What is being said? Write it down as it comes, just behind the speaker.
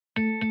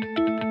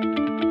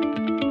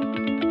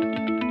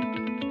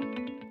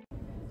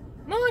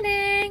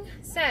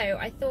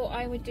I thought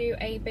I would do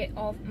a bit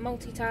of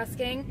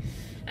multitasking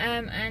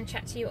and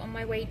chat to you on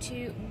my way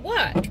to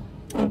work.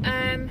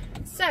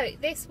 So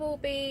this will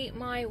be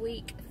my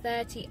week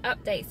 30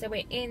 update. So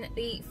we're in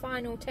the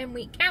final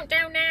 10-week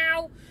countdown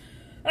now.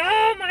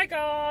 Oh my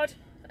god.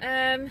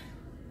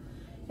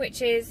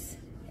 Which is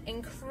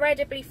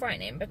incredibly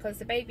frightening because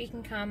the baby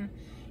can come,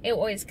 it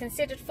was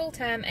considered full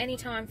term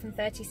anytime from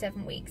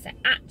 37 weeks. So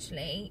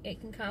actually it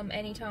can come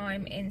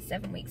anytime in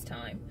 7 weeks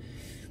time,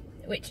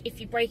 which if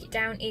you break it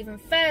down even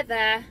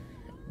further,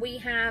 we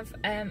have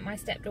my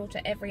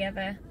stepdaughter every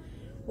other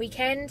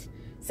weekend,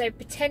 so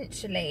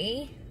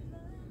potentially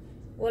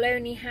we'll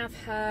only have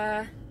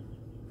her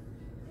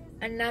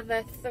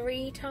another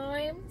 3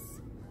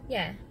 times.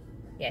 Yeah,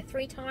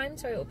 3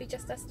 times, so it will be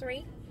just us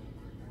 3.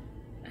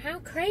 How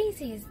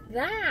crazy is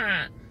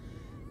that?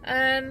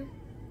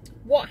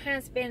 What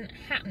has been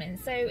happening?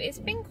 So it's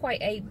been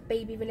quite a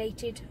baby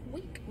related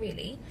week,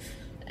 really.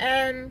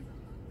 The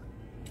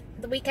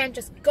weekend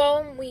just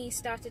gone, we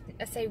started,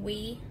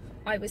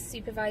 I was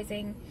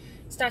supervising,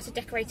 started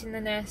decorating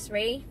the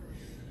nursery.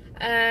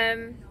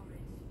 I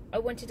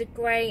wanted a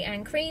grey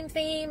and cream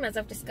theme, as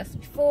I've discussed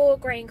before,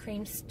 grey and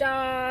cream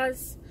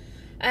stars.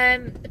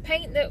 The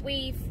paint that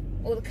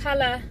or the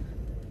colour,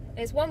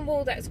 there's one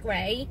wall that's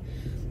grey.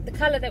 The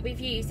colour that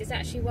we've used is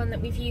actually one that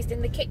we've used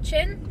in the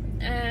kitchen,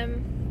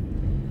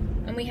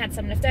 and we had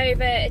some left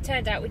over. It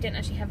turned out we didn't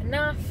actually have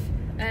enough,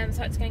 so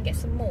I had to go and get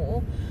some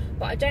more.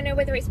 But I don't know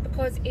whether it's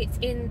because it's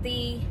in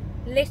the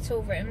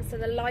little room, so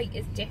the light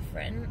is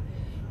different,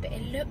 but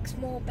it looks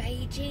more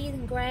beigey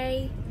than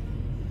grey.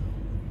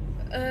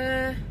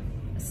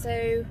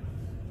 So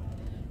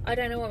I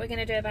don't know what we're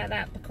going to do about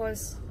that,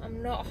 because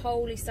I'm not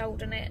wholly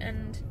sold on it,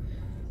 and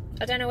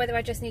I don't know whether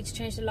I just need to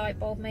change the light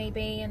bulb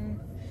maybe. And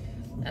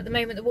at the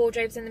moment the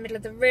wardrobe's in the middle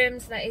of the room,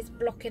 so that is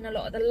blocking a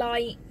lot of the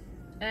light,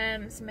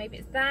 so maybe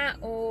it's that,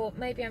 or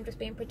maybe I'm just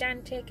being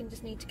pedantic and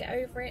just need to get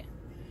over it.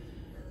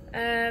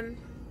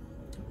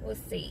 We'll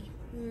see.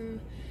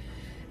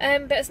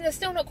 But it's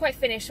still not quite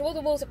finished. So all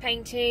the walls are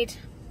painted,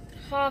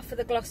 half of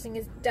the glossing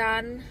is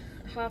done,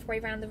 halfway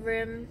around the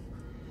room.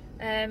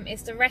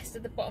 It's the rest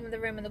of the bottom of the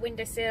room and the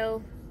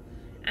windowsill,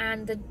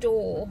 and the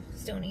door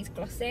still needs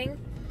glossing.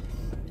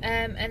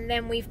 And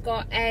then we've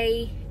got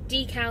a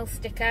decal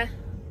sticker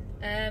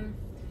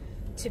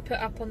to put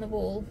up on the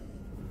wall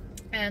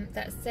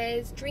that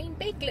says "Dream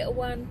Big, Little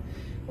One,"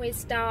 with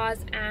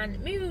stars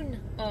and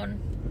moon on.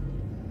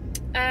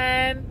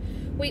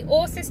 We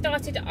also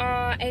started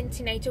our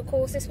antenatal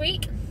course this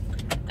week,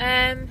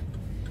 and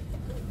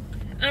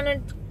I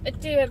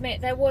do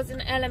admit there was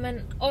an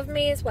element of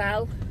me as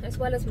well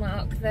as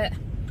Mark, that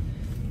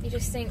you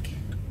just think,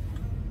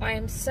 I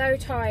am so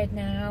tired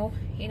now.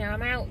 You know,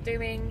 I'm out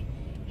doing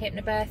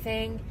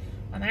hypnobirthing,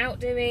 I'm out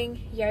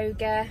doing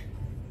yoga.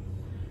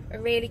 I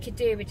really could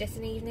do with just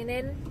an evening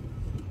in.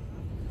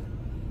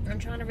 I'm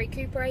trying to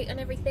recuperate on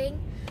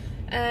everything,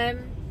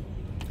 and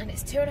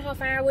it's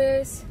 2.5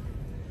 hours,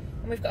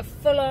 and we've got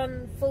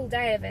a full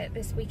day of it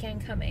this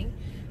weekend coming.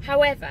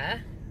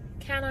 However,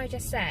 can I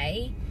just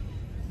say,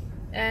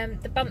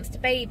 the Bumps to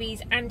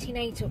Babies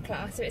antenatal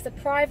class, so it's a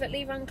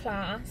privately run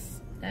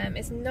class,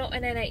 it's not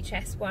an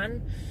NHS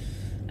one.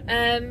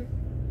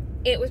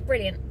 It was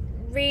brilliant,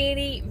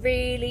 really,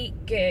 really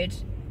good.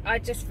 I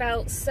just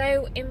felt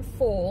so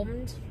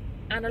informed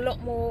and a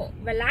lot more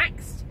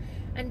relaxed,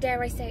 and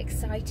dare I say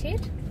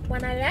excited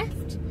when I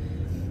left.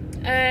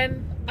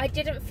 I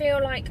didn't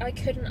feel like I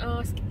couldn't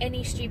ask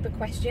any stupid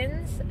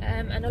questions,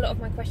 and a lot of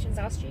my questions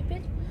are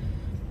stupid.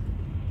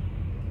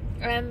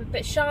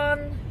 But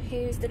Sean,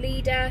 who's the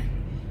leader,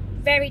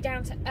 very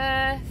down to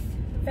earth,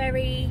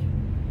 very,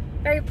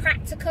 very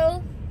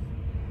practical,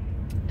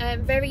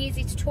 very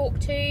easy to talk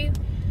to,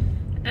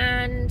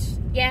 and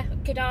yeah,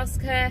 could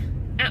ask her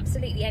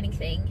absolutely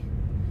anything.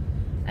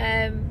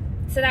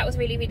 So that was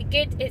really, really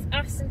good. It's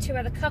us and 2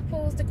 other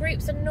couples. The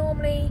groups are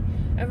normally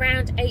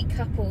around 8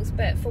 couples,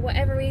 but for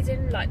whatever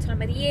reason, like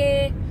time of the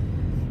year,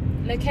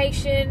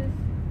 location,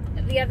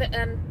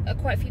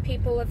 quite a few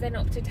people have then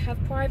opted to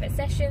have private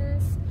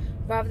sessions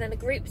rather than a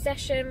group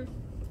session.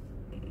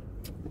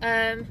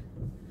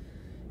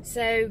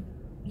 So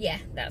yeah,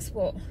 that's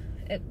what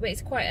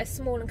it's quite a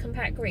small and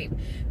compact group,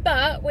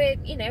 but we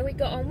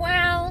got on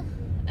well.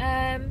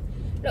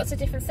 Lots of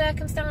different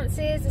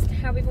circumstances as to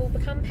how we've all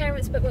become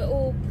parents, but we're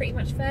all pretty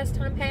much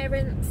first-time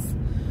parents.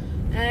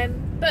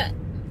 But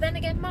then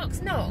again,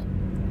 Mark's not.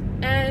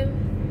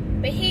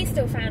 But he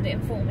still found it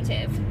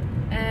informative.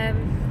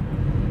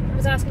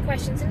 Was asking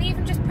questions, and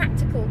even just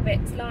practical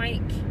bits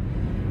like,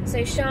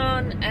 so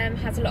Sean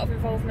has a lot of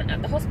involvement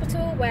at the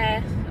hospital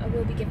where I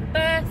will be giving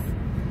birth,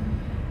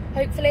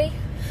 hopefully,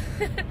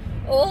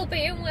 all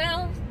being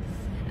well.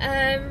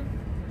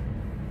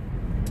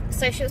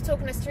 So she was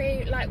talking us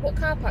through like what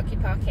car park you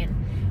park in,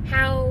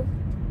 how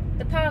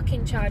the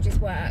parking charges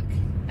work,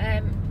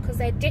 because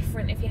they're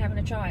different if you're having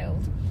a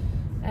child.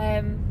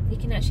 You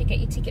can actually get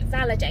your ticket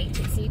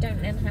validated, so you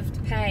don't then have to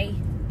pay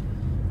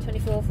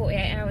 24 or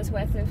 48 hours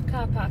worth of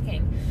car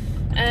parking.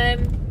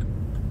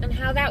 and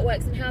how that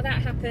works and how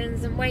that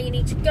happens and where you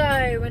need to go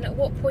and at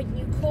what point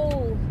you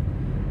call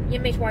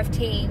your midwife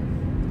team,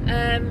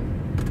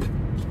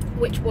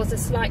 which was a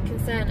slight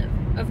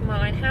concern of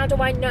mine. How do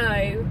I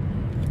know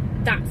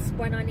that's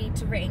when I need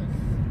to ring?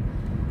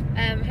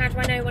 How do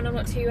I know when I'm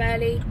not too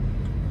early,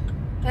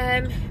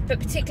 but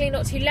particularly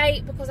not too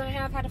late? Because I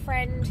have had a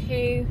friend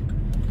who,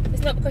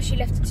 it's not because she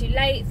left it too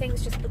late,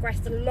 things just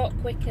progressed a lot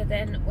quicker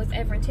than was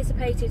ever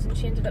anticipated, and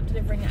she ended up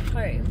delivering at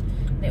home,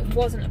 and it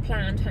wasn't a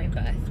planned home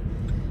birth.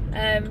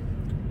 And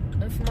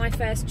for my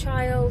first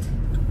child,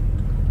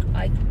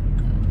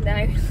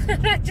 no,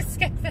 that just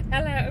scares the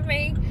hell out of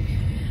me.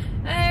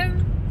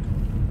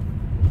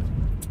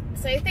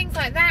 So things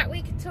like that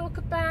we could talk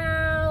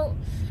about.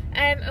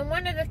 And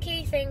one of the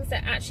key things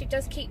that actually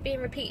does keep being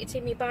repeated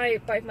to me by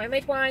both my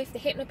midwife, the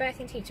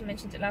hypnobirthing teacher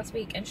mentioned it last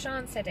week, and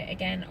Sian said it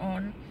again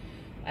on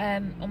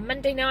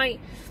Monday night,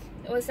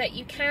 was that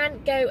you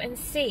can go and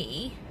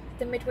see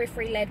the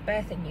Midwifery Led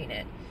Birthing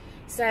Unit,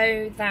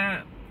 so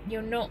that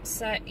you're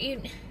not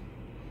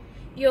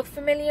you're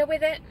familiar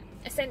with it,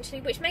 essentially,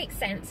 which makes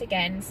sense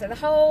again. So the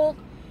whole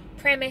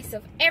premise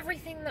of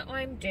everything that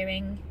I'm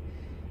doing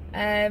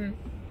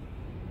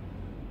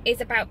is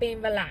about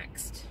being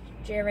relaxed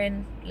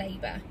during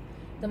labour.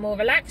 The more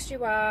relaxed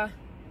you are,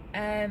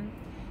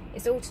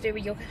 it's all to do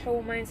with your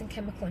hormones and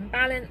chemical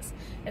imbalance.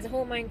 There's a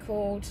hormone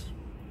called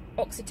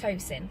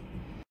Oxytocin.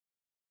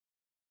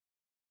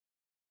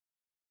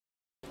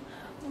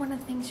 One of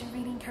the things you're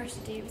really encouraged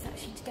to do is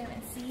actually to go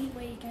and see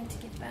where you're going to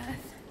give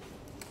birth.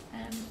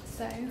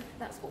 So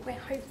that's what we're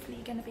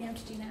hopefully going to be able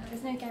to do now.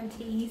 There's no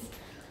guarantees.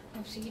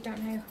 Obviously you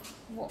don't know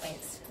what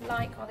it's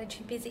like, are they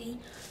too busy?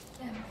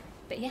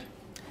 But yeah,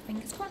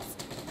 fingers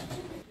crossed.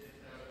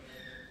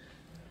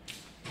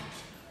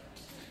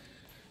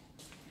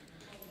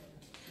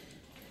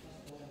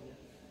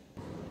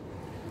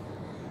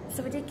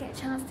 So I did get a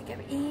chance to go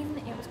in,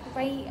 it was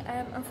great.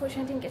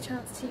 Unfortunately I didn't get a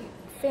chance to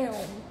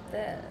film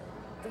the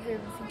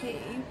room for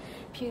you,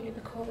 purely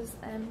because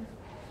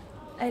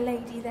a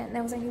lady then,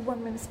 there was only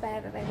one room spare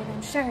that they were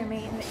then showing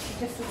me, and literally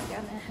just as I go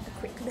in there, had a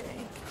quick look.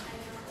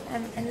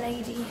 A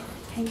lady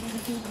came in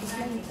who was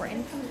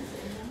labouring,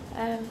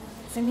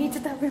 so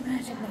needed that room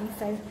urgently,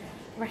 so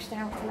rushed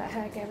out to let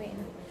her go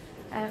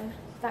in.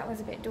 That was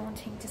a bit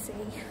daunting to see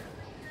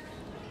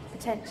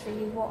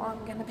potentially what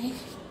I'm going to be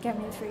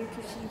going through,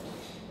 because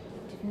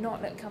she did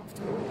not look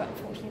comfortable, but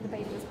unfortunately the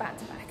baby was back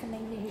to back and they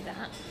knew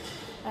that.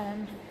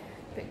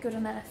 But good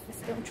on earth,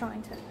 they're still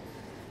trying to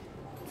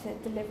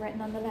deliver it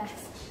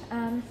nonetheless.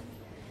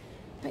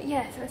 But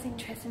yeah, so it's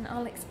interesting.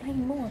 I'll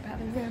explain more about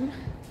the room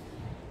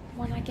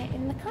when I get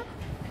in the car.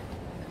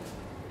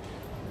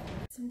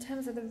 So in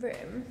terms of the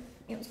room,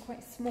 it was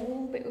quite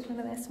small, but it was one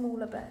of their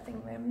smaller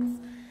birthing rooms,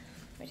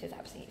 which is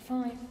absolutely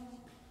fine.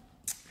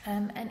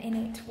 And in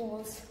it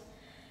was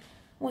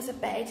a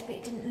bed, but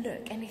it didn't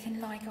look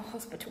anything like a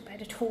hospital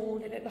bed at all.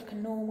 It looked like a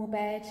normal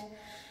bed.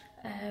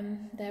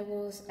 There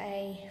was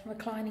a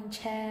reclining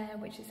chair,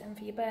 which is then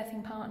for your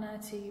birthing partner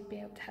to be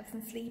able to have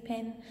some sleep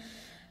in,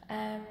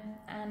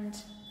 and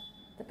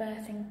the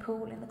birthing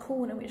pool in the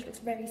corner, which looks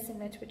very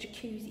similar to a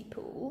jacuzzi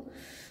pool.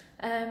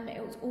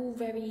 It was all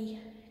very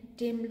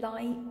dim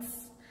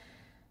lights,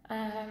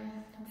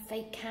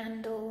 fake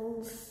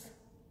candles.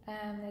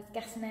 There's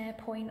gas and air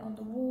point on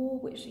the wall,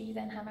 which you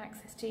then have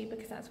access to,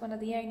 because that's one of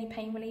the only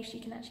pain reliefs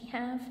you can actually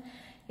have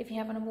if you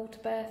have on a water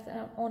birth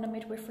on a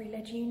midwifery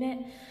led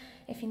unit.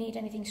 If you need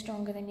anything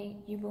stronger, then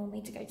you will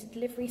need to go to the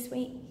delivery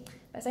suite.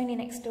 But it's only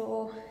next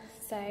door,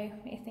 so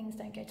if things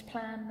don't go to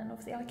plan, then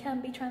obviously I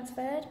can be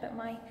transferred, but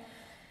my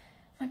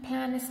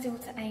plan is still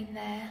to aim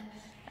there.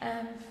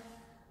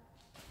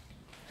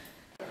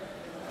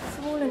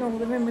 So all in all,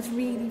 the room was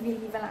really,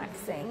 really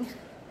relaxing.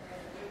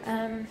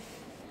 And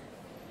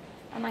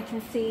I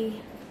can see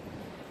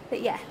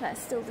that, yeah,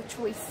 that's still the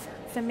choice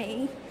for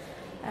me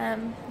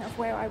of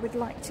where I would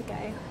like to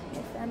go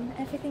if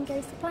everything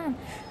goes to plan.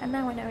 And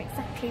now I know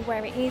exactly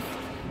where it is,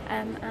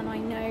 and I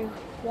know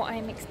what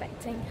I'm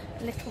expecting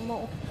a little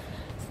more.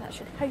 So that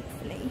should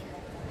hopefully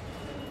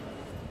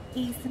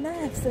ease the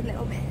nerves a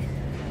little bit.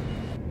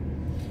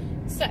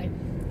 So,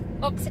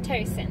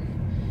 Oxytocin.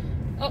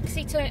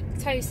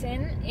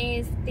 Oxytocin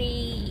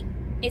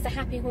is a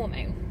happy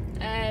hormone.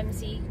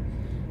 So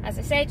as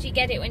I said, you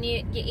get it when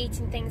you're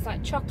eating things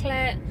like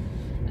chocolate,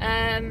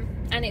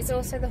 and it's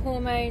also the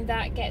hormone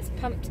that gets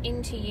pumped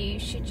into you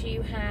should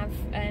you have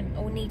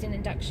or need an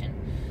induction.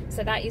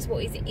 So that is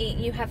what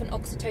you have an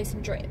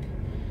oxytocin drip,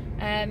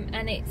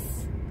 and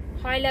it's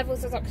high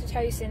levels of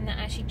oxytocin that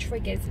actually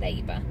triggers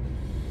labour,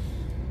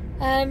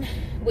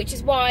 which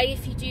is why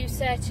if you do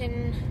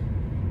certain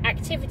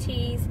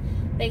activities,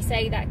 they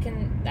say that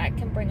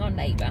can bring on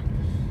labour.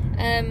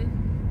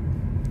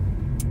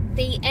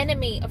 The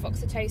enemy of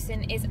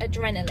oxytocin is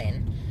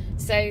adrenaline.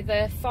 So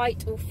the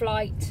fight or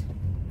flight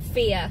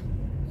fear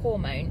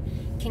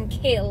hormone can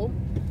kill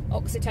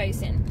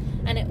oxytocin.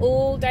 And it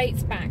all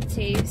dates back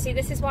to, see,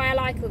 this is why I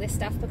like all this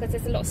stuff, because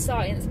there's a lot of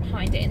science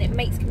behind it and it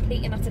makes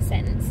complete and utter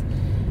sense.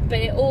 But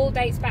it all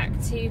dates back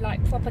to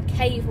like proper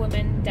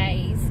cavewoman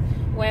days,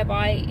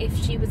 whereby if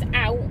she was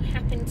out,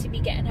 happened to be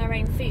getting her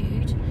own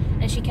food,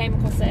 and she came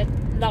across a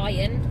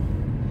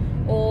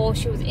lion, or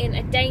she was in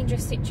a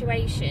dangerous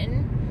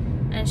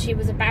situation and she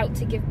was about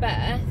to give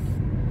birth,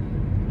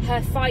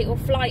 her fight or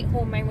flight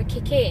hormone would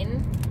kick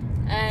in,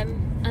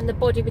 and the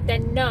body would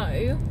then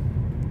know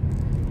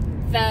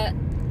that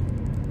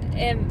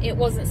it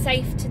wasn't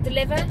safe to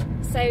deliver,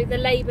 so the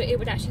labour, it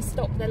would actually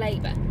stop the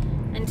labour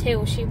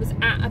until she was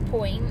at a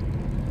point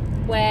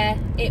where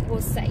it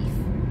was safe.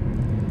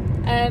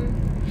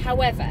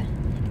 However,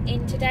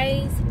 in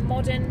today's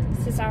modern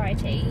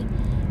society,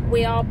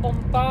 we are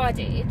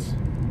bombarded,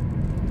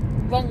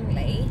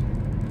 wrongly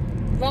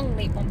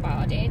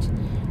bombarded,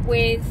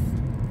 with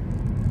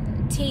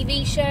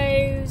TV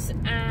shows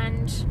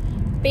and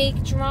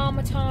big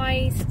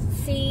dramatised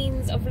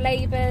scenes of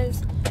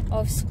labours,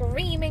 of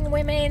screaming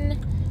women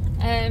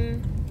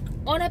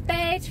on a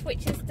bed,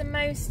 which is the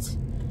most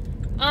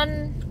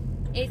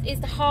is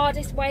the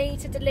hardest way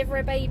to deliver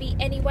a baby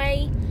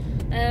anyway,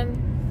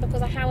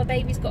 because of how a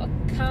baby's got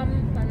to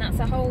come, and that's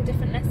a whole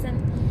different lesson.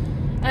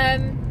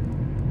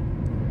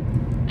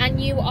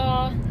 And you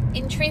are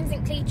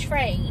intrinsically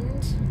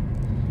trained,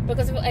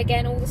 because of,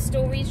 again, all the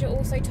stories you're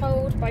also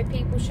told by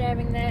people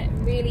sharing their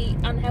really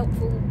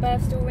unhelpful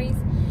birth stories.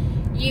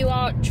 You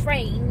are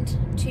trained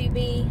to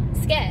be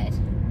scared,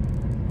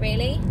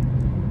 really.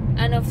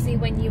 And obviously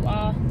when you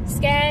are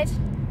scared,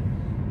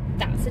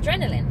 that's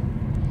adrenaline.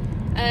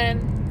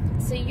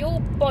 So your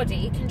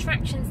body,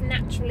 contractions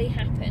naturally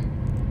happen.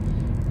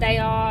 They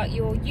are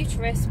your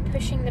uterus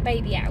pushing the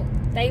baby out.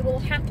 They will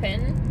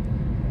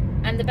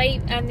happen, and the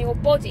baby and your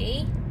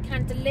body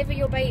can deliver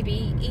your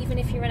baby even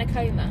if you're in a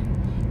coma.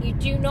 You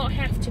do not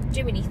have to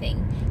do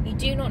anything. You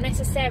do not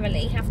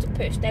necessarily have to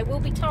push. There will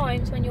be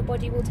times when your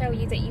body will tell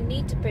you that you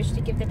need to push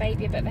to give the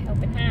baby a bit of a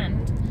helping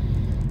hand,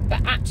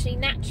 but actually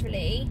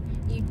naturally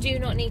you do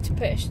not need to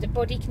push. The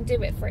body can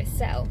do it for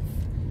itself.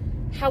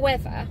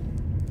 However,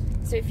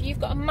 so if you've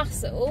got a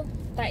muscle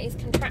that is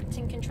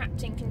contracting,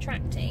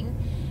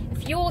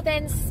 if you're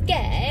then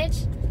scared,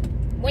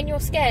 when you're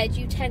scared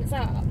you tense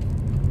up.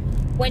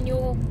 When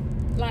you're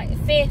like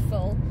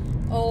fearful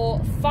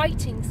or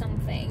fighting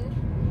something,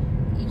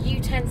 you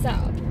tense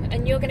up,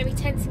 and you're going to be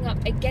tensing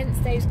up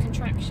against those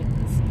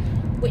contractions,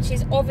 which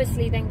is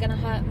obviously then going to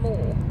hurt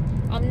more.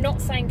 I'm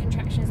not saying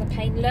contractions are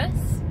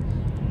painless.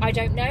 I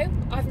don't know.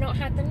 I've not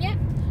had them yet.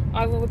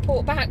 I will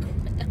report back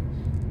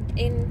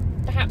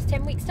in perhaps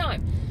 10 weeks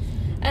time.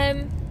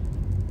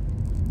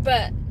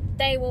 But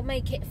they will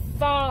make it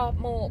far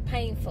more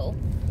painful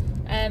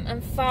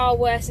and far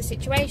worse a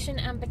situation,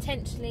 and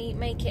potentially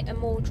make it a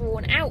more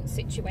drawn out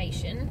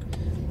situation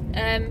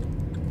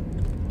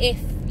if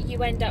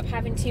you end up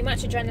having too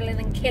much adrenaline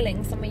and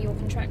killing some of your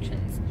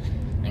contractions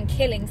and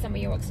killing some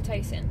of your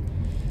oxytocin.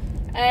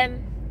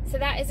 So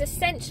that is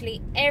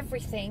essentially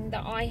everything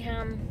that I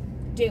am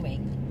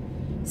doing.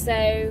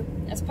 So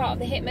as part of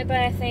the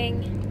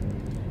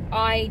hypnobirthing,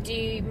 I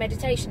do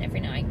meditation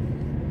every night.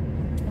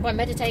 By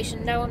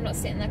meditation, no, I'm not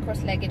sitting there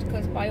cross-legged,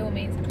 because by all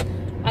means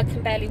I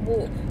can barely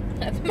walk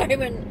at the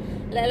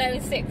moment, let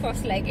alone sit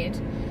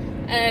cross-legged.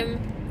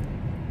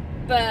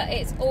 But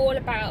it's all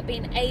about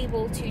being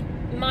able to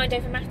mind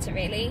over matter,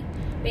 really,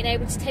 being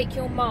able to take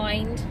your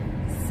mind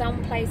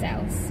someplace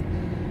else.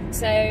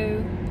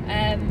 So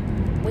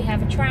we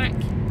have a track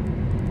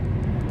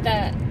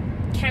that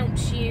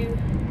counts you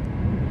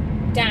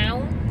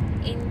down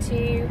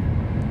into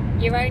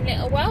your own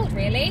little world,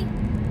 really,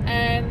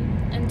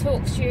 and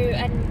talks to you,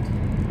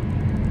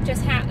 and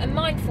just have a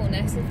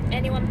mindfulness. If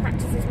anyone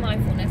practices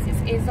mindfulness,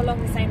 it's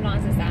along the same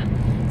lines as that.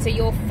 So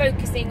you're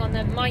focusing on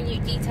the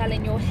minute detail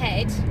in your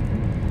head.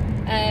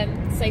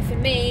 So for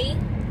me,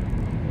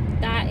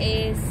 that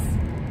is,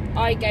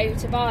 I go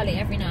to Bali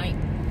every night,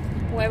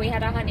 where we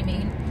had our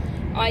honeymoon.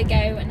 I go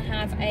and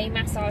have a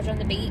massage on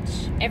the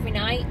beach every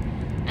night,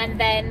 and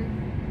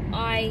then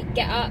I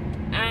get up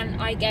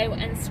and I go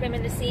and swim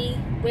in the sea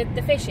with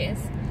the fishes,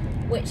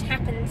 which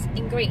happens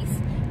in Greece.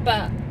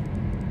 But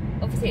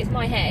obviously it's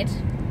my head.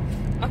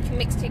 I can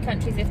mix two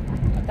countries if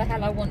the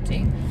hell I want to,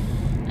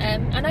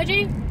 and I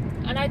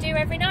do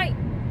every night,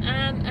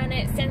 and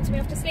it sends me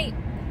off to sleep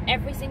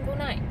every single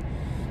night.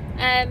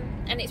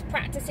 And it's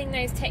practicing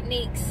those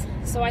techniques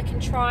so I can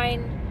try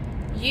and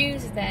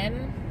use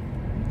them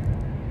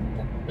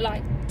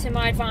like to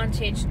my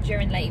advantage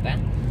during labour.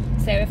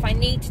 So if I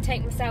need to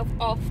take myself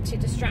off to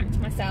distract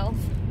myself,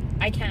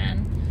 I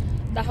can.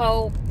 The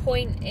whole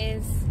point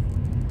is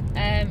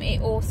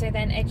it also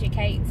then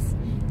educates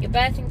your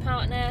birthing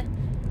partner,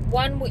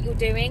 one, what you're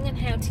doing and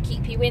how to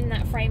keep you in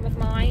that frame of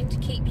mind,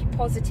 keep you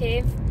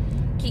positive,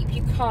 keep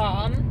you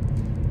calm.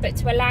 But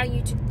to allow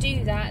you to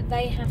do that,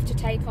 they have to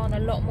take on a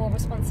lot more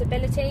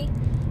responsibility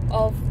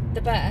of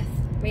the birth,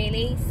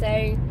 really.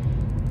 So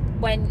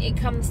when it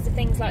comes to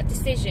things like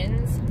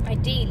decisions,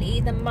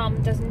 ideally the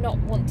mum does not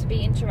want to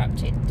be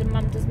interrupted. The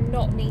mum does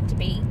not need to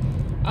be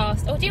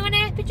asked, oh, do you want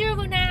an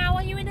epidural now?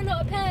 Are you in a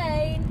lot of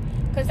pain?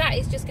 Because that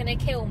is just going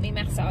to kill me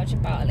massage in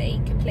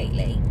Bali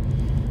completely.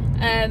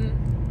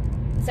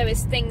 So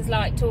it's things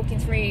like talking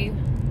through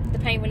the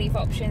pain relief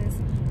options,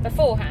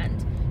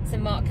 beforehand, so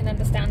Mark can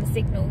understand the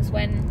signals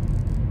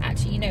when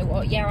actually, you know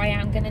what, yeah, I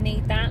am going to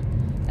need that,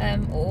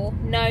 or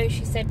no,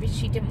 she said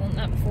she didn't want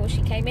that before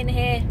she came in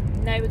here,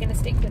 no, we're going to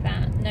stick with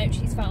that, no,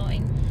 she's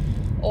fine.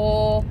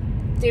 Or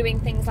doing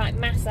things like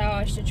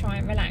massage to try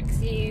and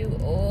relax you,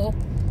 or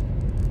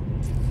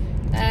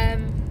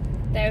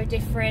there are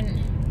different,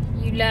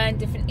 you learn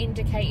different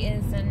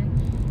indicators,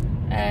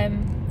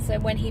 and so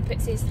when he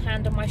puts his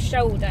hand on my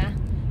shoulder,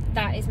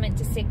 that is meant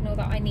to signal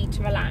that I need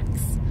to relax,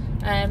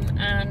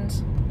 and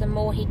the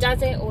more he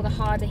does it, or the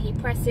harder he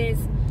presses,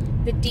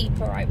 the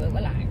deeper I will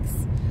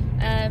relax,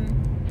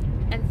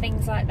 and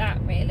things like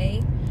that,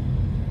 really.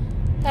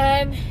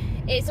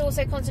 It's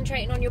also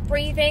concentrating on your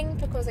breathing,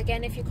 because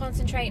again, if you're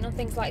concentrating on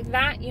things like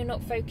that, you're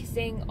not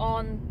focusing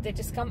on the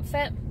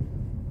discomfort.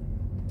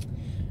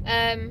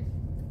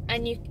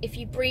 And if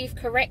you breathe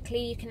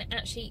correctly, you can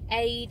actually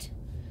aid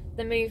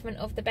the movement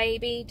of the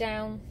baby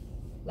down,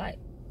 like,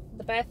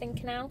 the birthing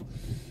canal,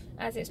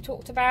 as it's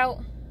talked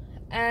about.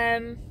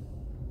 And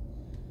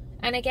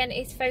again,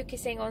 it's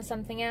focusing on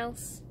something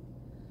else.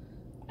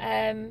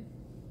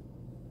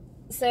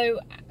 So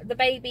the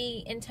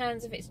baby, in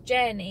terms of its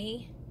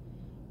journey,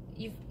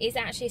 is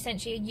actually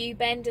essentially a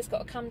U-bend. It's got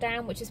to come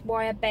down, which is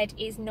why a bed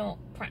is not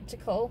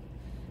practical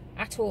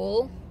at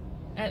all,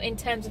 in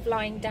terms of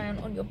lying down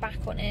on your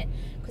back on it,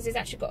 because it's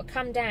actually got to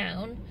come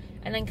down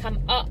and then come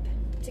up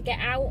to get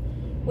out,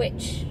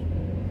 which,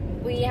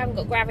 well, you haven't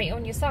got gravity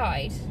on your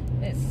side.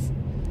 It's,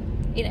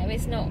 you know,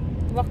 it's not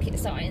rocket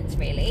science,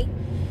 really.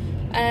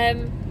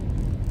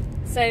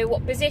 So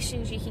what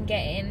positions you can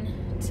get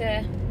in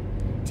to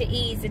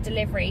ease the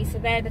delivery, so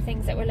they're the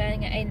things that we're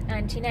learning at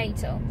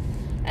antenatal.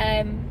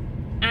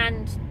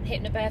 And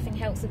hypnobirthing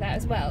helps with that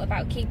as well,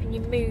 about keeping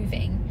you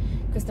moving,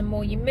 because the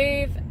more you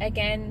move,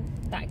 again,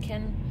 that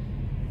can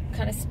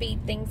kind of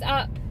speed things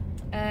up,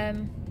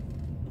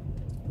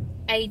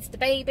 aids the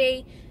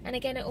baby, and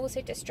again, it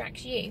also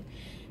distracts you.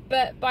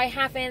 But by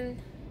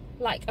having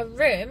like a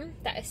room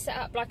that is set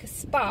up like a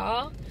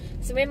spa,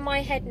 so in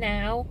my head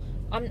now,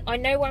 I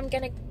know where I'm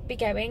going to be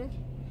going.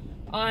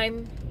 I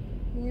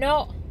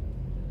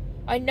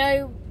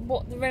know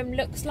what the room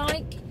looks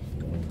like.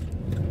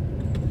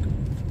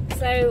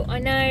 So I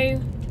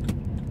know,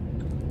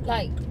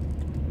 like,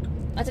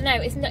 I don't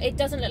know, it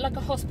doesn't look like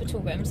a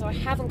hospital room, so I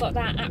haven't got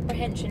that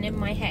apprehension in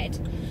my head.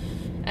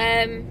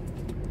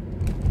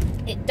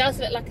 It does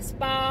look like a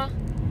spa,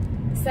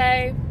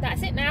 so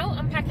that's it now.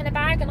 I'm packing a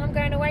bag and I'm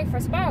going away for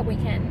a spa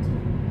weekend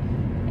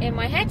in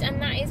my head,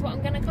 and that is what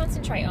I'm going to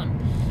concentrate on.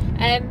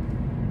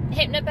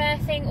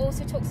 Hypnobirthing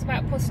also talks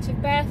about positive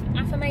birth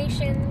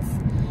affirmations.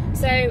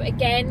 So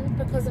again,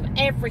 because of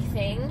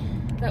everything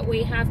that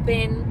we have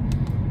been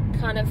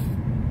kind of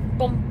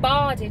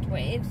bombarded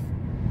with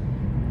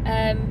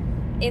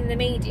in the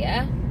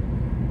media,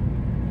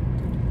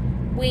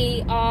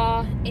 we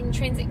are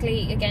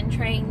intrinsically, again,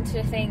 trained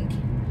to think,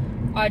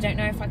 I don't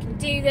know if I can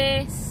do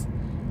this,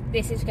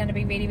 this is going to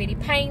be really, really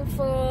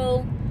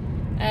painful,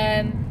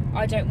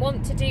 I don't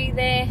want to do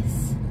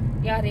this,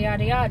 yada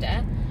yada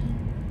yada.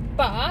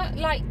 But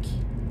like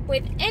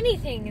with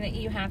anything that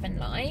you have in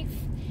life,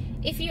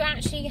 if you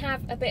actually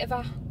have a bit of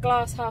a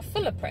glass half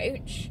full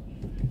approach,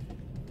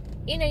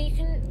 you know, you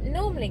can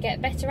normally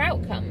get better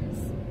outcomes.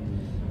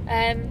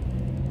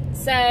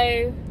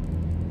 So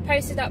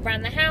posted up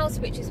around the house,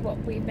 which is what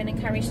we've been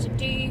encouraged to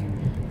do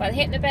by the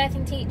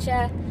hypnobirthing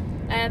teacher,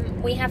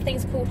 we have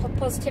things called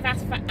positive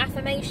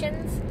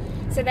affirmations.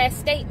 So they're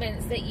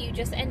statements that you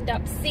just end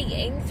up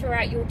seeing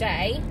throughout your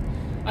day.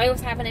 I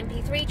also have an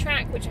MP3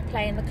 track which I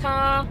play in the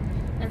car,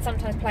 and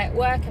sometimes play at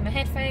work in my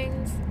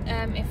headphones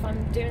if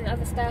I'm doing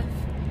other stuff.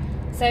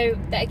 So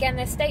that, again,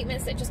 they're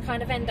statements that just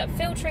kind of end up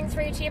filtering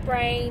through to your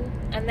brain,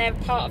 and they're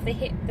part of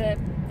the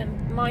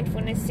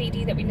mindfulness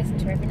CD that we listen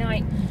to every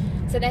night.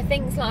 So they're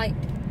things like,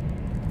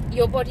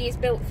 your body is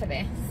built for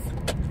this,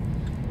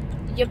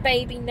 your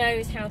baby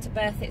knows how to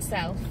birth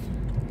itself,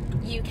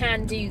 you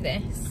can do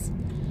this,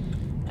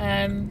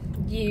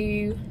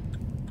 you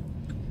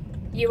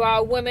are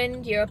a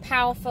woman, you're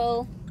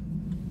powerful,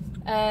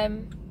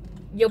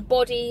 your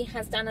body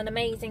has done an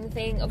amazing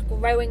thing of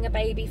growing a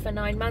baby for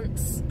 9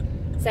 months,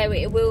 so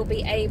it will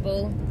be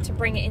able to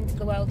bring it into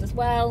the world as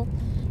well,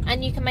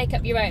 and you can make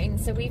up your own.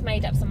 So we've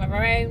made up some of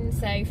our own.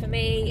 So for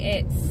me,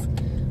 it's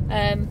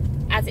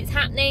as it's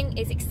happening,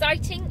 it's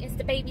exciting, it's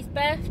the baby's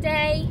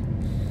birthday,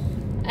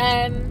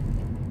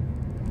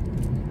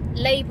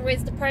 labour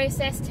is the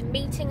process to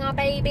meeting our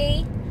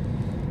baby,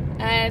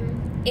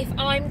 if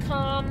I'm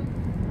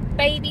calm,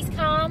 baby's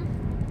calm,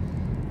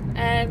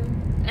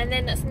 and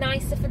then that's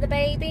nicer for the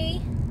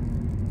baby.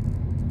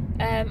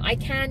 I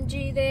can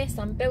do this,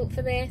 I'm built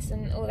for this,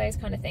 and all those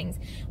kind of things,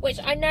 which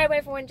I know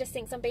everyone just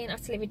thinks I'm being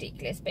utterly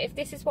ridiculous, but if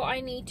this is what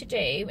I need to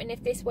do, and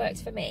if this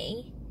works for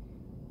me,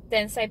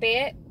 then so be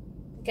it.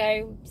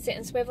 Go sit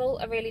and swivel,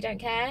 I really don't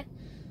care.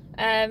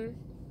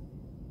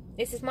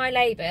 This is my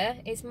labour,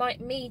 it's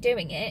me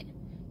doing it,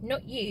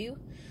 not you.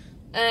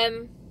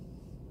 And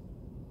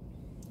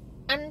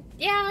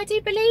yeah, I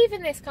do believe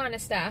in this kind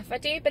of stuff. I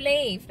do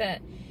believe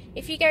that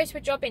If you go to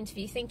a job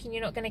interview thinking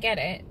you're not going to get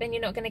it, then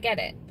you're not going to get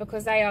it,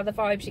 because they are the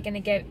vibes you're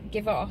going to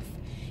give off.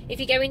 If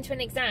you go into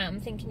an exam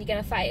thinking you're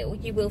going to fail,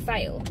 you will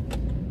fail,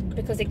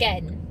 because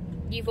again,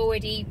 you've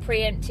already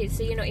preempted,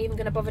 so you're not even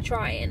going to bother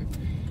trying.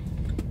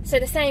 So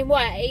the same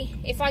way,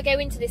 if I go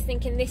into this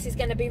thinking this is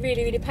going to be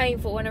really, really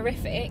painful and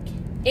horrific,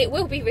 it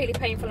will be really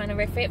painful and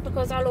horrific,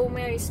 because I'll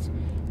almost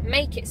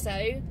make it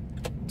so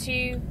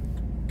to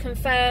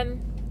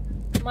confirm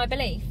my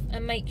belief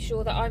and make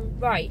sure that I'm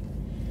right.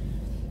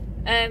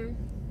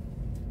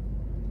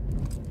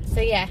 So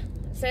yeah,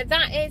 so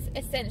that is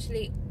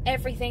essentially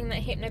everything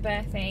that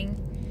hypnobirthing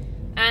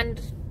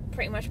and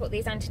pretty much what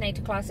these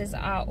antenatal classes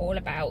are all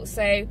about.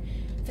 So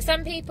for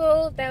some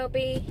people there'll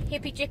be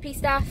hippy jippy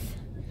stuff.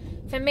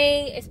 For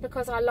me, it's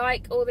because I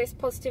like all this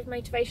positive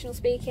motivational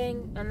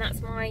speaking, and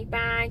that's my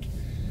bag.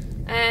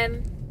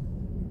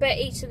 But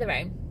each to their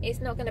own. It's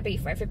not going to be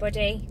for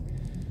everybody.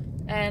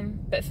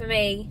 But for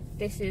me,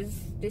 this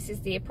is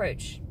the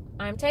approach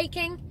I'm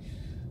taking.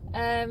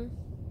 And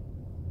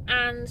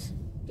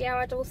yeah,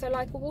 I'd also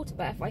like a water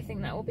birth. I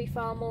think that will be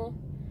far more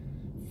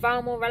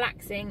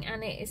relaxing,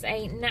 and it is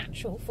a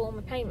natural form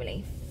of pain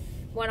relief.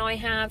 When I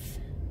have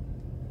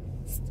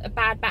a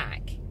bad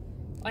back,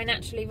 I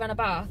naturally run a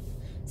bath.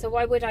 So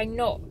why would I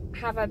not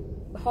have a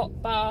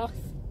hot bath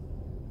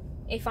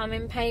if I'm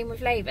in pain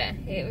with labour?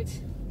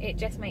 It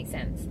just makes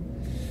sense.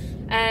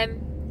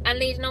 And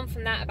leading on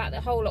from that, about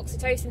the whole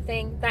oxytocin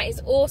thing, that is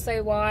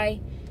also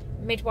why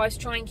midwives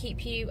try and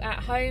keep you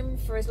at home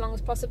for as long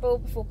as possible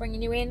before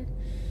bringing you in,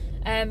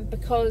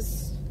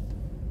 because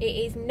it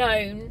is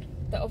known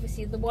that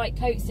obviously the white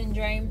coat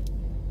syndrome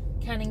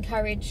can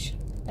encourage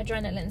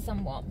adrenaline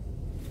somewhat.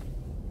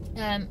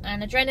 And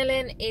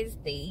adrenaline is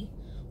the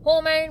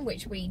hormone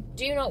which we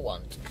do not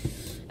want.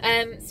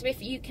 So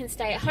if you can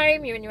stay at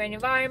home, you're in your own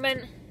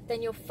environment,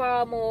 then you're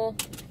far more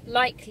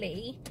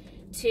likely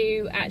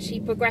to actually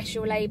progress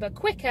your labour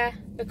quicker,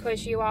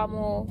 because you are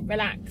more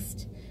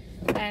relaxed,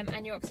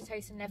 and your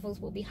oxytocin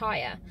levels will be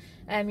higher.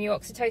 Your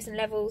oxytocin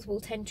levels will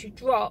tend to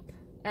drop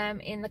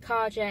in the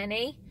car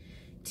journey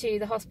to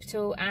the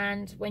hospital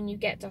and when you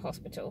get to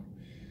hospital.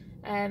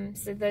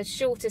 So the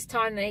shortest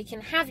time they can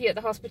have you at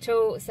the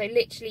hospital, so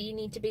literally you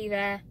need to be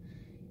there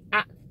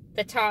at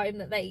the time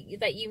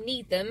that you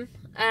need them,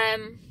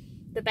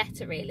 the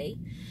better really.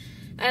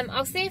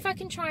 I'll see if I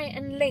can try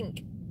and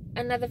link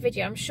another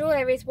video. I'm sure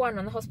there is one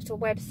on the hospital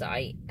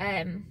website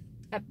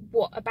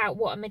about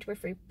what a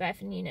midwifery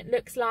birthing unit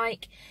looks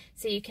like,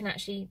 so you can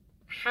actually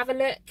have a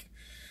look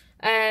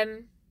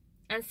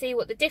and see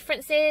what the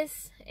difference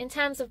is. In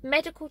terms of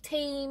medical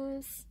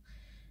teams,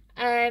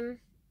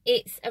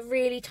 it's a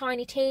really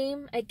tiny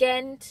team,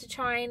 again, to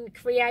try and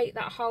create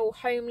that whole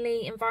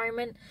homely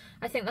environment.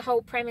 I think the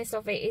whole premise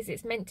of it is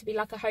it's meant to be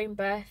like a home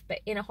birth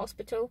but in a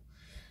hospital,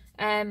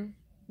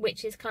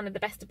 which is kind of the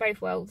best of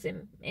both worlds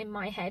in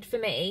my head, for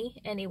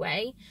me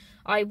anyway.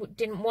 I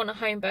didn't want a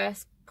home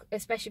birth,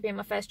 especially being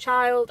my first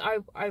child.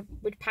 I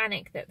would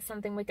panic that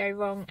something would go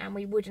wrong and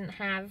we wouldn't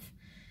have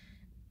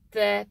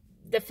the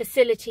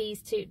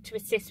facilities to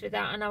assist with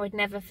that, and I would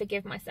never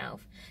forgive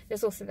myself.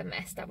 There's also the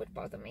mess that would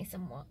bother me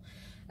somewhat.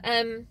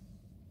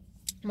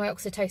 My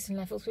oxytocin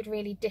levels would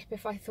really dip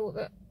if I thought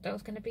that there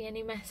was going to be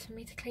any mess for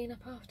me to clean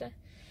up after.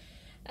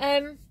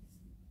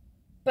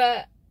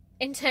 But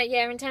in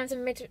terms of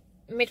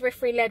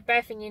midwifery led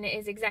birthing unit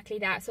is exactly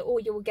that. So all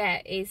you will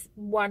get is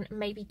one,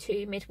 maybe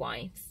two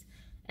midwives,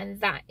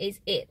 and that is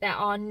it. There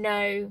are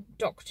no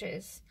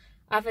doctors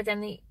other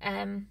than the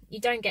you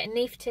don't get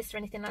anaesthetists or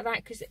anything like that,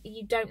 because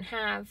you don't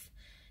have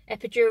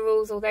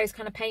epidurals or those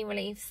kind of pain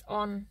reliefs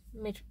on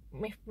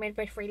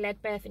midwifery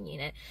led birthing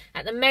unit.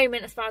 At the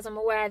moment, as far as I'm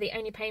aware, the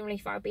only pain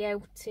relief I'll be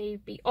able to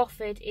be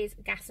offered is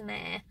gas and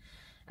air,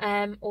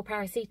 or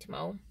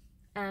paracetamol,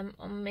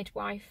 on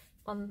midwife,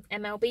 on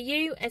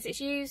MLBU as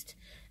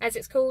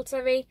it's called,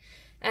 sorry.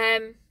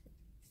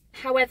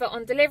 However,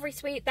 on delivery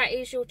suite, that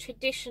is your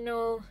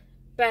traditional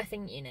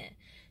birthing unit.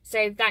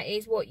 So that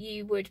is what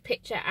you would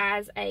picture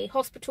as a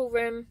hospital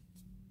room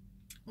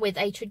with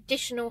a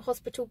traditional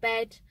hospital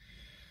bed,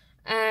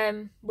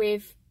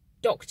 with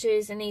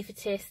doctors,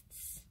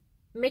 anaesthetists,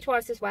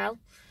 midwives as well.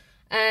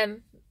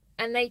 And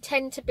they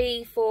tend to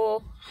be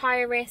for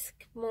higher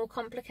risk, more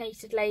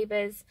complicated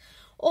labours,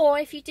 or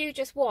if you do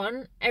just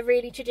want a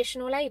really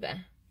traditional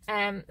labour.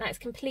 That's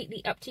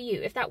completely up to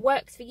you. If that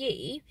works for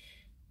you,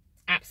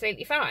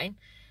 absolutely fine.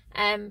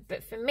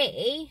 But for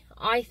me,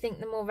 I think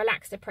the more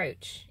relaxed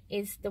approach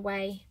is the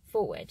way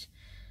forward.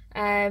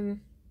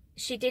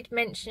 She did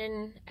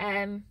mention,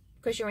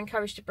 because you're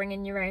encouraged to bring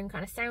in your own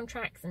kind of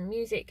soundtracks and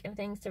music and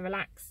things to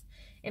relax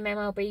in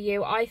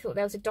MLBU. I thought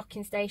there was a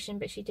docking station,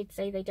 but she did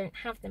say they don't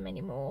have them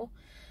anymore.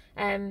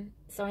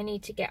 So I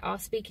need to get our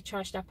speaker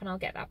charged up, and I'll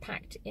get that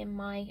packed in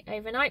my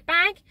overnight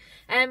bag,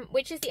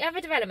 which is the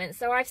other development.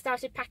 So I've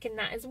started packing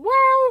that as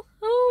well.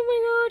 Oh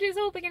my god, it's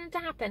all beginning to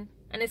happen,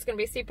 and it's going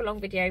to be a super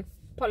long video.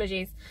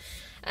 Apologies.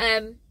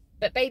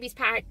 But baby's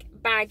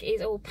bag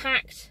is all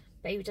packed.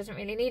 Baby doesn't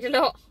really need a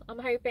lot, I'm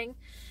hoping.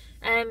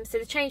 So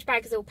the change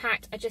bag is all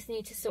packed. I just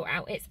need to sort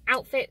out its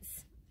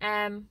outfits,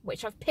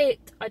 which I've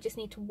picked. I just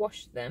need to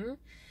wash them,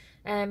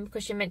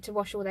 because you're meant to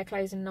wash all their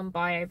clothes in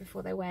non-bio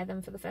before they wear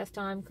them for the first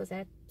time, because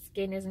their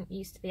skin isn't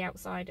used to the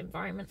outside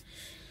environment.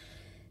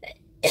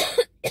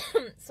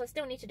 So I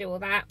still need to do all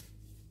that.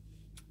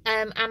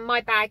 And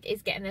my bag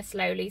is getting there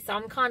slowly, so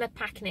I'm kind of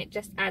packing it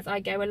just as I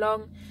go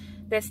along.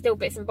 There's still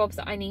bits and bobs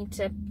that I need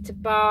to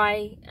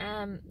buy,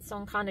 so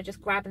I'm kind of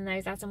just grabbing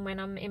those as and when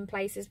I'm in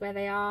places where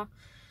they are.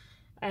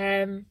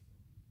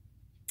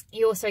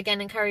 You're also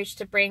again encouraged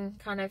to bring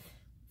kind of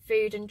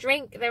food and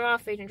drink. There are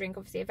food and drink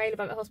obviously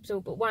available at the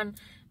hospital, but one,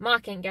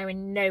 Mark ain't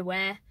going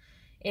nowhere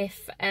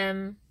if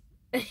when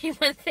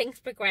things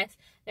progress.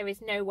 There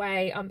is no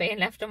way I'm being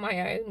left on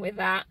my own with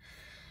that.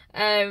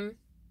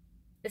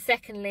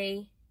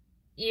 Secondly,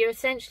 you're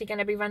essentially going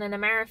to be running a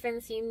marathon,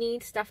 so you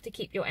need stuff to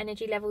keep your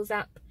energy levels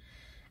up.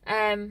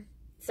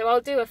 So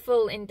I'll do a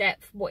full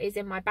in-depth what is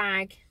in my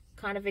bag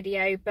kind of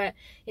video, but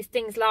it's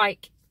things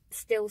like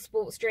still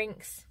sports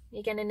drinks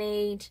you're going to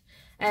need.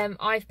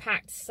 I've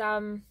packed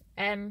some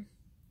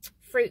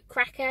fruit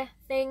cracker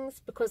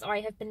things because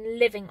I have been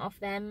living off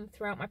them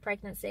throughout my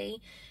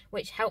pregnancy,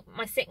 which help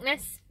my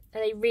sickness.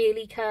 They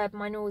really curb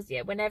my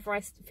nausea whenever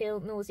I feel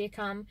nausea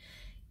come,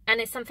 and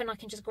it's something I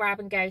can just grab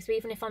and go. So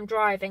even if I'm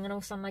driving and all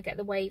of a sudden I get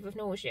the wave of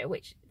nausea,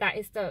 which that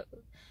is the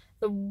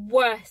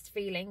worst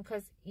feeling,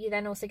 because you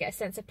then also get a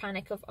sense of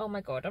panic of, oh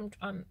my god,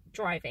 I'm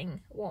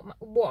driving,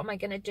 what am I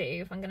going to do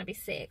if I'm going to be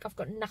sick? I've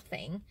got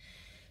nothing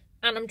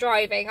and I'm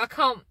driving. I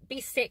can't be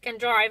sick and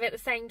drive at the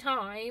same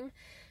time.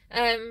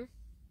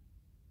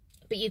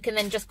 But you can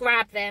then just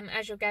grab them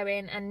as you're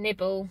going and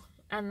nibble,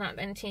 and that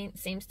then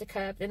seems to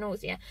curb the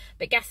nausea.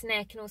 But gas and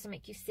air can also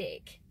make you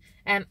sick,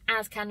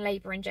 as can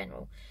labour in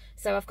general.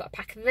 So I've got a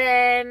pack of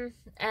them.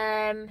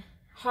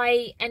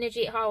 High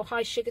energy,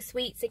 high sugar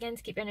sweets, again,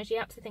 to keep energy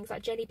up, so things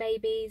like jelly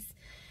babies.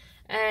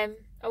 I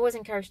was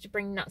encouraged to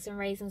bring nuts and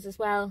raisins as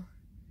well.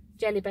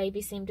 Jelly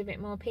babies seemed a bit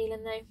more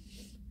appealing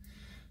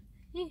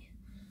though.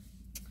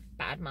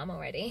 Bad mum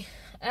already.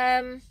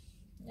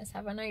 Let's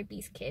have an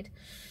obese kid.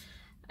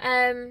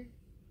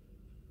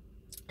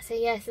 So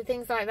yeah, so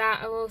things like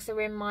that are also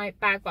in my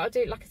bag, but I'll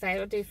do, like I say,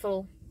 I'll do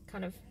full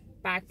kind of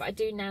bag, but I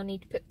do now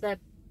need to put the,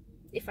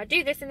 if I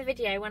do this in the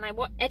video, when I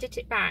edit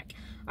it back,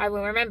 I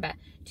will remember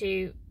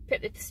to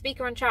put the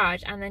speaker on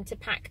charge and then to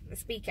pack the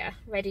speaker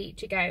ready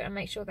to go and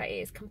make sure that it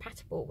is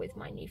compatible with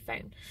my new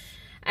phone.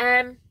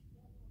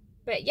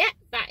 But yeah,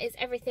 that is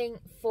everything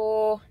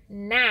for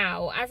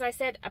now. As I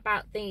said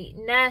about the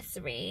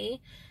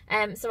nursery,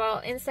 so I'll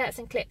insert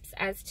some clips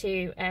as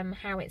to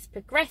how it's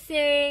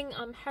progressing.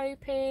 I'm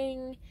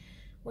hoping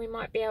we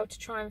might be able to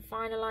try and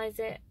finalise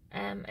it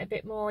a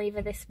bit more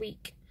either this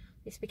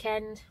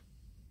weekend.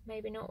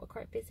 Maybe not, we're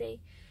quite busy.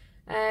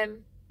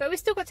 But we've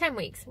still got 10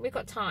 weeks, we've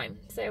got time,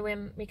 so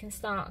we can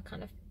start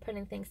kind of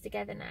putting things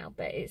together now.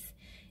 But it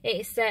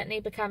is certainly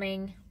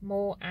becoming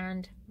more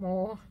and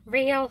more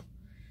real.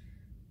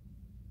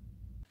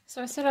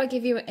 So I said I'll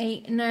give you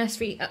a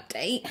nursery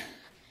update.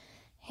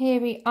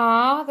 Here we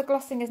are, the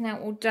glossing is now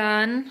all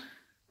done.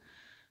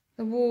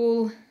 The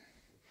wall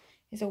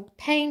is all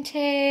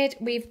painted.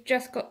 We've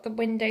just got the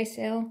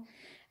windowsill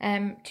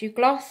to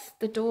gloss.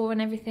 The door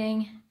and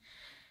everything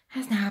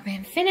has now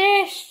been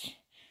finished.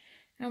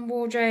 And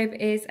wardrobe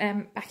is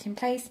back in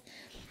place.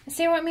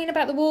 See what I mean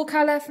about the wall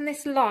colour from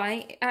this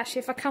light? Actually,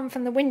 if I come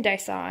from the window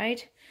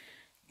side,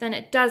 then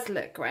it does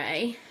look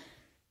grey.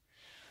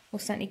 Or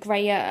certainly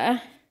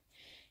greyer,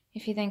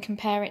 if you then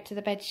compare it to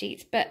the bed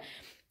sheets. But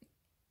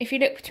if you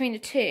look between the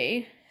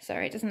two,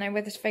 sorry, it doesn't know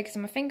whether to focus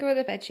on my finger or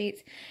the bed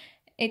sheets,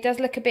 it does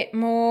look a bit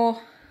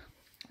more,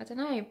 I don't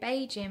know,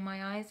 beigey in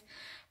my eyes.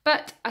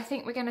 But I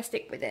think we're going to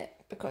stick with it,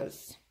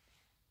 because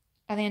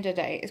at the end of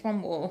the day, it's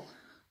one wall.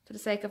 For the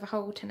sake of a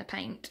whole tin of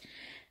paint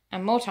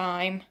and more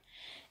time,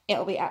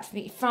 it'll be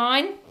absolutely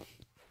fine.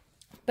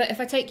 But if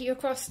I take you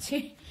across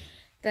to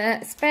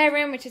the spare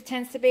room, which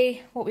tends to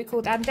be what we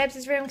call Dad and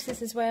Deb's room, because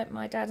this is where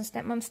my dad and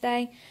stepmom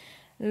stay,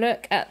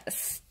 look at the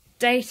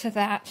state of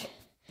that.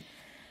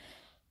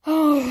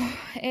 Oh,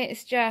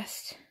 it's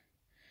just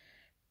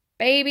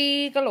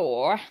baby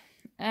galore.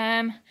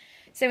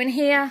 So in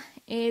here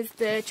is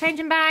the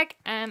changing bag,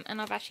 and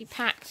I've actually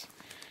packed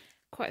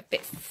quite a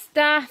bit of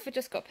stuff. I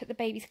just got to put the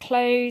baby's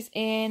clothes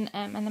in,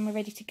 and then we're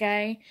ready to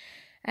go.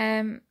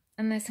 And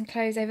there's some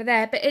clothes over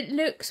there, but it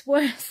looks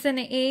worse than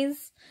it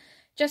is,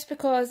 just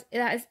because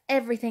that is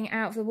everything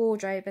out of the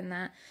wardrobe and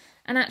that.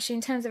 And actually,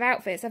 in terms of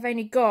outfits, I've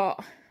only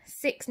got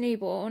 6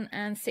 newborn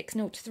and 6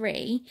 0 to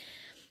 3.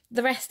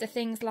 The rest are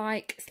things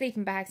like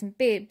sleeping bags and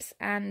bibs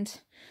and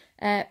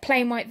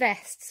plain white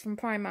vests from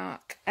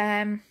Primark.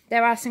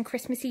 There are some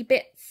Christmassy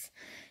bits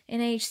in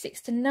age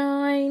 6 to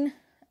 9.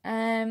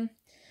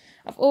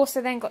 I've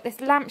also then got this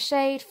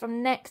lampshade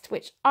from Next,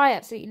 which I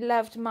absolutely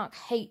loved. Mark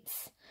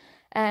hates,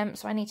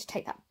 so I need to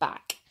take that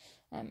back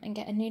and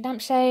get a new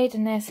lampshade.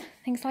 And there's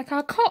things like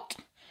our cot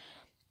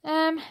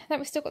that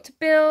we've still got to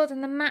build,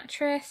 and the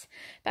mattress.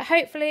 But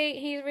hopefully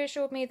he's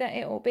reassured me that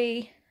it will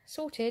be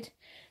sorted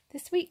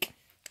this week.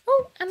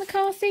 Oh, and the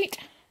car seat.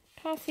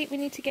 We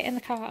need to get in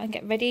the car and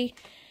get ready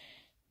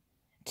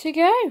to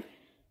go.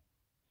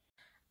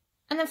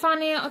 And then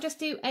finally, I'll just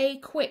do a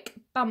quick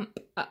bump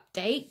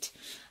update.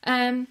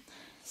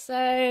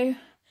 So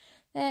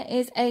there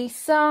is a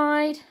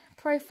side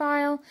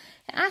profile.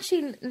 It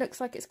actually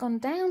looks like it's gone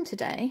down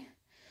today,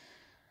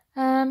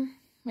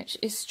 which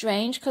is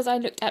strange because I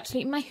looked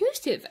absolutely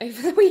massive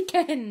over the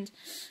weekend.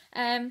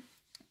 And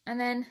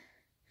then,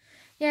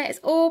 yeah, it's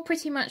all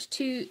pretty much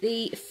to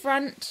the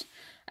front.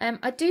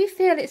 I do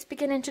feel it's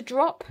beginning to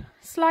drop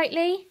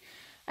slightly,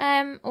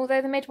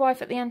 although the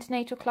midwife at the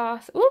antenatal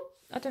class, oh,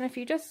 I don't know if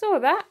you just saw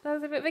that, that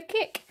was a bit of a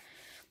kick.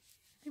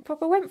 You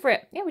proper went for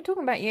it. Yeah, we're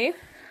talking about you.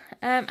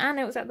 And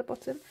it was at the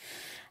bottom.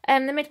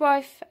 The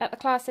midwife at the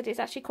class said it's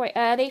actually quite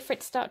early for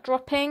it to start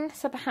dropping,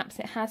 so perhaps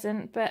it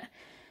hasn't, but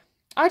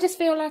I just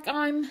feel like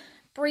I'm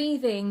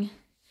breathing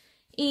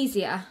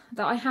easier,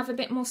 that I have a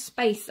bit more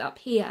space up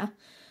here.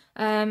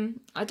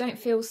 I don't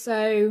feel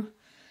so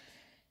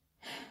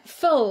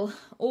full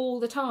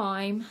all the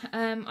time.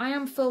 I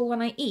am full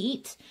when I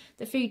eat.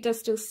 The food does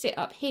still sit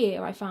up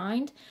here, I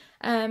find.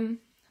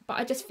 But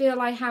I just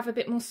feel I have a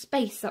bit more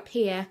space up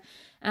here.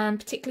 And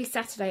particularly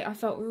Saturday, I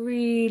felt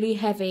really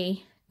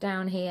heavy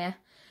down here.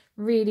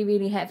 Really,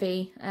 really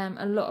heavy.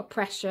 A lot of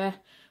pressure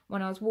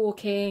when I was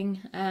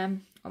walking,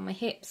 on my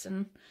hips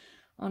and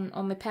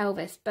on my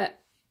pelvis. But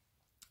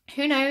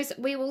who knows?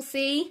 We will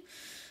see.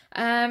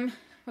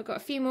 We've got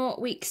a few more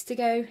weeks to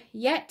go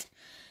yet.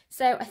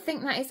 So I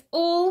think that is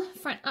all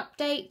for an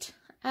update.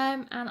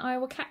 And I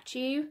will catch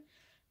you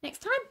next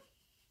time.